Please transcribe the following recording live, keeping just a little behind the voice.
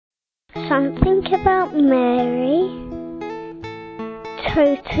something about Mary.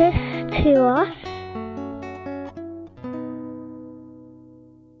 Totus Tuus.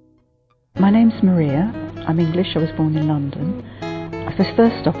 My name's Maria. I'm English. I was born in London. I suppose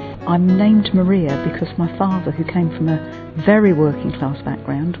first off, I'm named Maria because my father, who came from a very working class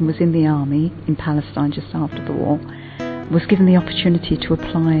background and was in the army in Palestine just after the war, was given the opportunity to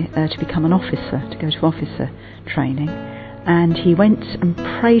apply to become an officer, to go to officer training. And he went and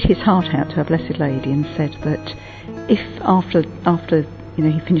prayed his heart out to Our Blessed Lady and said that if after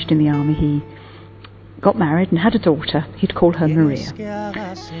he finished in the army, he got married and had a daughter, he'd call her Maria.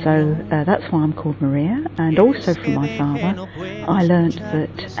 So that's why I'm called Maria. And also from my father, I learnt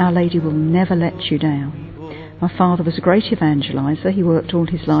that Our Lady will never let you down. My father was a great evangeliser. He worked all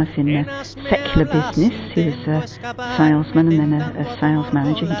his life in a secular business. He was a salesman and then a sales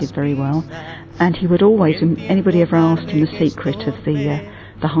manager. He did very well. And he would always, when anybody ever asked him the secret of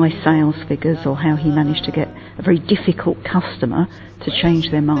the high sales figures or how he managed to get a very difficult customer to change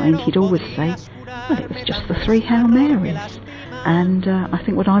their mind, he'd always say, well, it was just the 3 Hail Marys. And I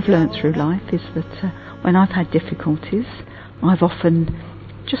think what I've learnt through life is that when I've had difficulties, I've often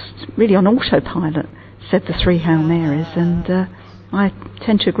just really on autopilot said the 3 Hail Marys, and I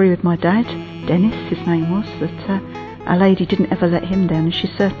tend to agree with my dad, Dennis, his name was, that Our Lady didn't ever let him down, and she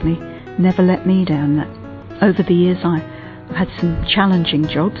certainly never let me down. Over the years I've had some challenging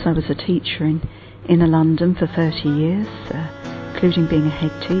jobs. I was a teacher in London for 30 years, including being a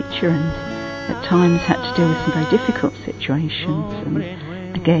head teacher, and at times had to deal with some very difficult situations.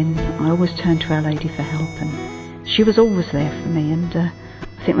 And again, I always turned to Our Lady for help, and she was always there for me. And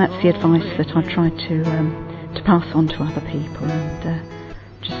I think that's the advice that I've tried to pass on to other people, and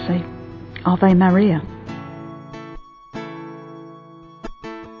just say, Ave Maria.